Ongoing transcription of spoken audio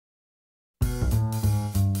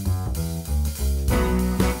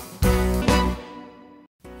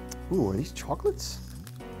Ooh, are these chocolates?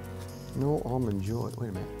 No almond joy. Wait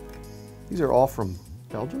a minute. These are all from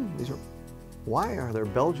Belgium? Why are there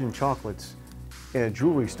Belgian chocolates in a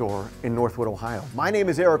jewelry store in Northwood, Ohio? My name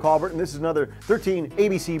is Eric Albert, and this is another 13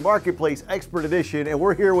 ABC Marketplace Expert Edition, and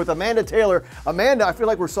we're here with Amanda Taylor. Amanda, I feel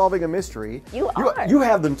like we're solving a mystery. You are. You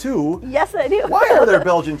have them too. Yes, I do. Why are there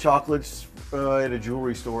Belgian chocolates at a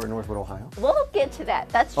jewelry store in Northwood, Ohio? We'll get to that.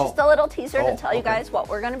 That's just a little teaser to tell you guys what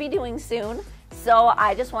we're going to be doing soon. So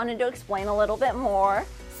I just wanted to explain a little bit more.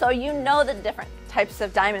 So you know the different types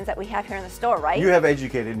of diamonds that we have here in the store, right? You have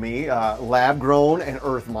educated me, lab grown and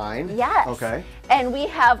earth mined. Yes. Okay. And we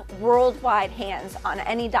have worldwide hands on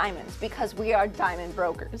any diamonds because we are diamond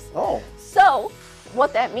brokers. Oh. So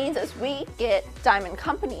what that means is we get diamond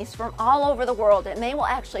companies from all over the world, and they will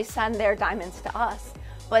actually send their diamonds to us.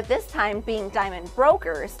 But this time, being diamond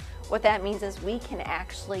brokers, what that means is we can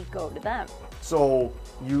actually go to them. So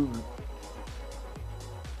you...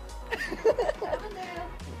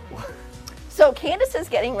 So Candace is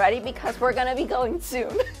getting ready because we're going to be going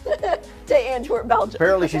soon to Antwerp, Belgium.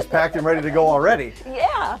 Apparently she's packed and ready to go already.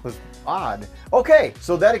 Yeah. It was odd. Okay,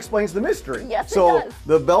 so that explains the mystery. Yes, so it does.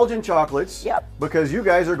 The Belgian chocolates, Yep. because you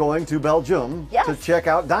guys are going to Belgium to check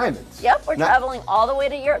out diamonds. Yep, we're traveling all the way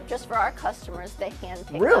to Europe just for our customers to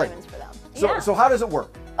hand-pick diamonds for them. So how does it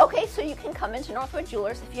work? Okay, so you can come into Northwood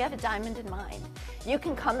Jewelers if you have a diamond in mind. You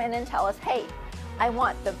can come in and tell us, hey, I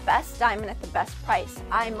want the best diamond at the best price.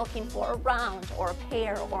 I'm looking for a round or a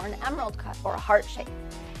pear or an emerald cut or a heart shape.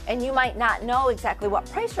 And you might not know exactly what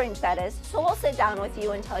price range that is, so we'll sit down with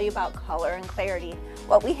you and tell you about color and clarity.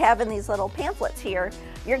 What we have in these little pamphlets here,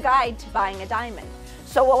 your guide to buying a diamond.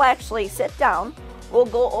 So we'll actually sit down, we'll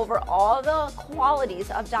go over all the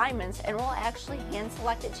qualities of diamonds, and we'll actually hand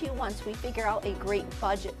select it to you once we figure out a great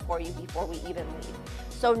budget for you before we even leave.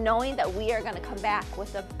 So knowing that we are going to come back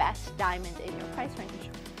with the best diamond in your price range.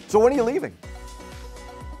 So when are you leaving?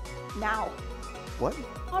 Now. What?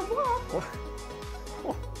 Au revoir.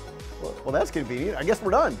 Well, that's convenient. I guess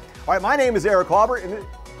we're done. All right, my name is Eric Albert, and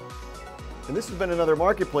this has been another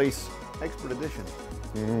Marketplace Expert Edition.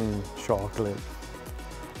 Chocolate.